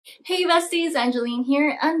Hey besties, Angeline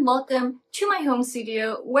here, and welcome to my home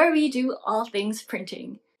studio where we do all things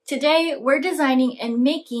printing. Today, we're designing and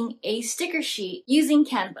making a sticker sheet using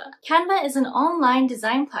Canva. Canva is an online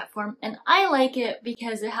design platform, and I like it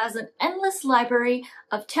because it has an endless library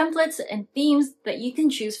of templates and themes that you can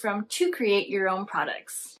choose from to create your own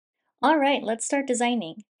products. Alright, let's start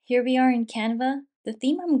designing. Here we are in Canva. The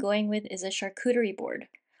theme I'm going with is a charcuterie board.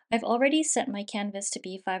 I've already set my canvas to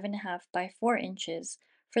be 5.5 by 4 inches.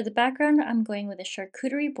 For the background, I'm going with a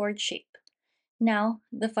charcuterie board shape. Now,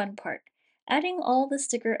 the fun part, adding all the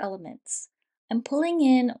sticker elements. I'm pulling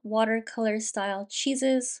in watercolor style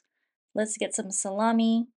cheeses. Let's get some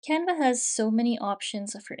salami. Canva has so many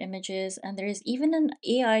options for images, and there's even an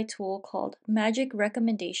AI tool called Magic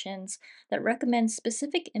Recommendations that recommends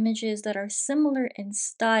specific images that are similar in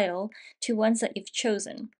style to ones that you've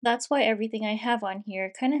chosen. That's why everything I have on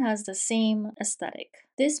here kind of has the same aesthetic.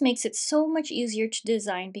 This makes it so much easier to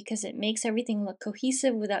design because it makes everything look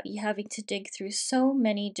cohesive without you having to dig through so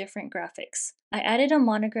many different graphics. I added a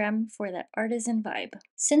monogram for that artisan vibe.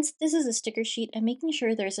 Since this is a sticker sheet, I'm making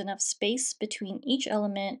sure there's enough space between each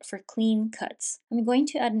element for clean cuts. I'm going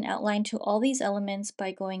to add an outline to all these elements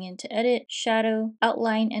by going into Edit, Shadow,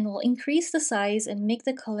 Outline, and we'll increase the size and make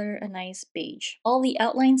the color a nice beige. All the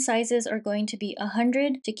outline sizes are going to be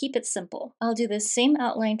 100 to keep it simple. I'll do the same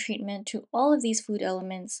outline treatment to all of these food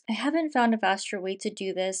elements. I haven't found a faster way to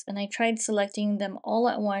do this, and I tried selecting them all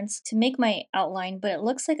at once to make my outline, but it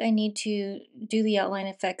looks like I need to do the outline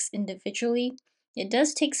effects individually. It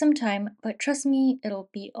does take some time, but trust me, it'll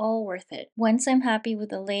be all worth it. Once I'm happy with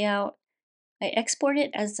the layout, I export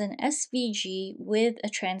it as an SVG with a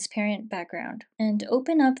transparent background and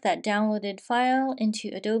open up that downloaded file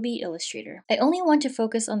into Adobe Illustrator. I only want to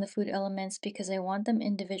focus on the food elements because I want them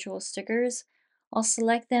individual stickers. I'll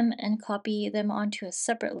select them and copy them onto a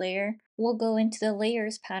separate layer. We'll go into the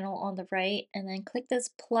layers panel on the right and then click this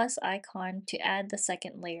plus icon to add the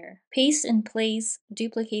second layer. Paste in place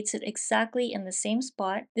duplicates it exactly in the same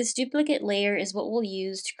spot. This duplicate layer is what we'll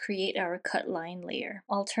use to create our cut line layer.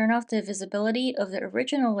 I'll turn off the visibility of the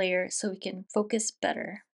original layer so we can focus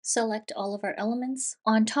better. Select all of our elements.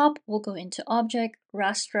 On top, we'll go into Object,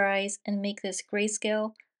 Rasterize, and make this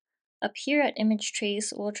grayscale. Up here at Image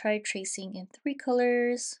Trace, we'll try tracing in 3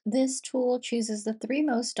 colors. This tool chooses the 3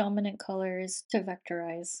 most dominant colors to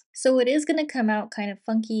vectorize. So it is going to come out kind of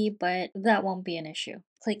funky, but that won't be an issue.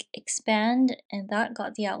 Click Expand, and that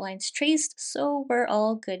got the outlines traced, so we're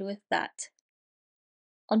all good with that.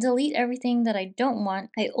 I'll delete everything that I don't want.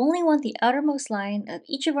 I only want the outermost line of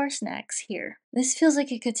each of our snacks here. This feels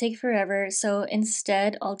like it could take forever, so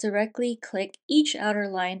instead I'll directly click each outer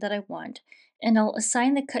line that I want, and I'll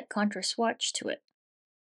assign the cut contour swatch to it.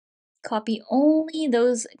 Copy only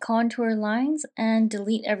those contour lines and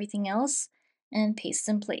delete everything else and paste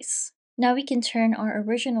in place. Now we can turn our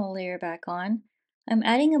original layer back on. I'm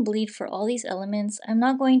adding a bleed for all these elements. I'm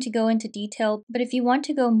not going to go into detail, but if you want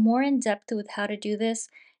to go more in depth with how to do this,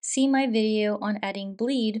 see my video on adding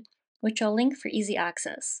bleed, which I'll link for easy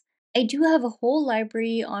access. I do have a whole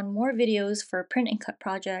library on more videos for print and cut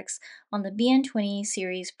projects on the BN2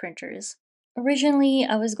 series printers. Originally,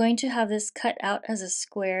 I was going to have this cut out as a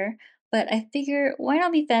square, but I figure why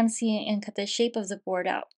not be fancy and cut the shape of the board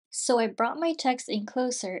out. So I brought my text in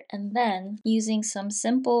closer and then, using some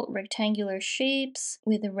simple rectangular shapes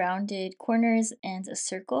with rounded corners and a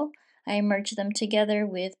circle, I merged them together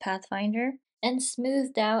with Pathfinder and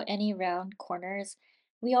smoothed out any round corners.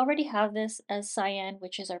 We already have this as cyan,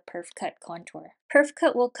 which is our Perf-Cut contour.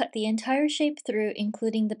 Perf-Cut will cut the entire shape through,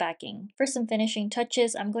 including the backing. For some finishing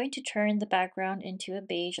touches, I'm going to turn the background into a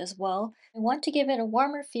beige as well. I want to give it a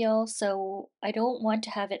warmer feel, so I don't want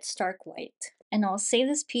to have it stark white. And I'll save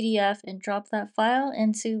this PDF and drop that file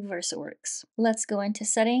into VersaWorks. Let's go into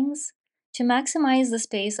Settings. To maximize the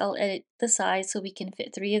space, I'll edit the size so we can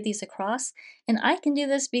fit 3 of these across. And I can do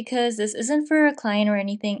this because this isn't for a client or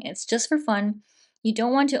anything, it's just for fun. You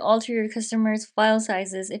don't want to alter your customers' file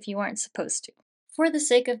sizes if you aren't supposed to. For the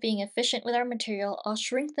sake of being efficient with our material, I'll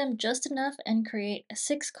shrink them just enough and create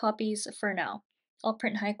 6 copies for now. I'll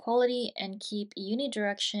print high quality and keep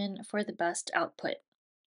unidirection for the best output.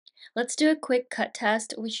 Let's do a quick cut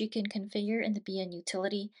test, which you can configure in the BN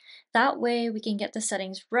utility. That way we can get the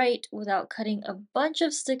settings right without cutting a bunch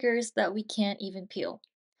of stickers that we can't even peel.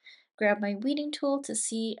 Grab my weeding tool to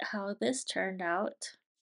see how this turned out.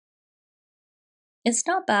 It's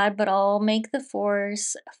not bad, but I'll make the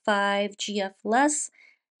force 5 GF less.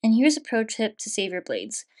 And here's a pro tip to save your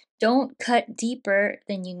blades. Don't cut deeper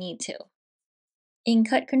than you need to. In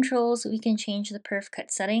cut controls, we can change the perf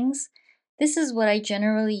cut settings. This is what I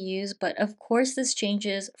generally use, but of course this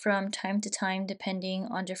changes from time to time depending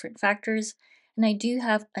on different factors, and I do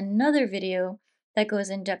have another video that goes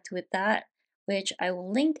in depth with that, which I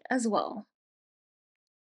will link as well.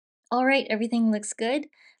 Alright, everything looks good.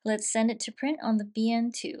 Let's send it to print on the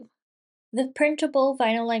BN2. The printable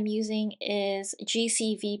vinyl I'm using is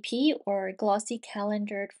GCVP, or Glossy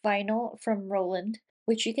Calendared Vinyl, from Roland,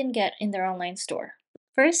 which you can get in their online store.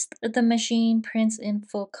 First, the machine prints in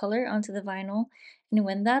full color onto the vinyl, and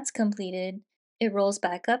when that's completed, it rolls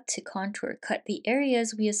back up to contour cut the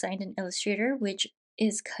areas we assigned in Illustrator, which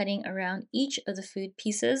is cutting around each of the food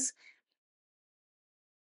pieces.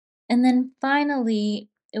 And then finally,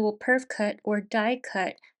 it will perf-cut or die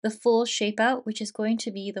cut the full shape out, which is going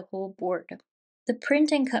to be the whole board. The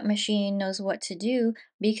print and cut machine knows what to do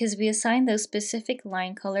because we assign those specific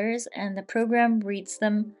line colors and the program reads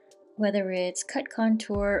them, whether it's cut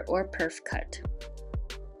contour or perf-cut.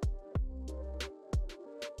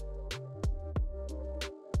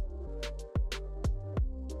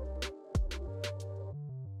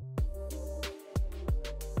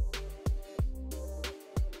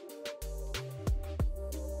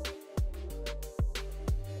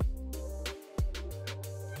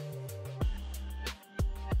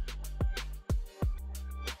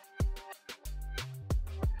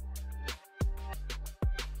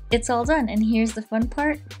 It's all done, and here's the fun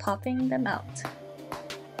part, popping them out.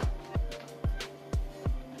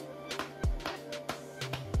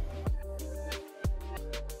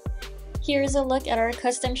 Here's a look at our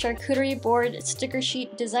custom charcuterie board sticker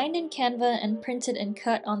sheet designed in Canva and printed and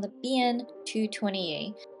cut on the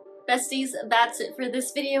BN2-20A. Besties, that's it for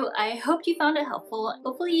this video. I hope you found it helpful.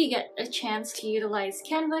 Hopefully you get a chance to utilize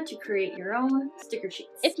Canva to create your own sticker sheets.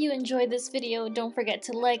 If you enjoyed this video, don't forget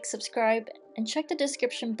to like, subscribe, and check the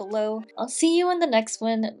description below. I'll see you in the next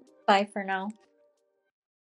one. Bye for now.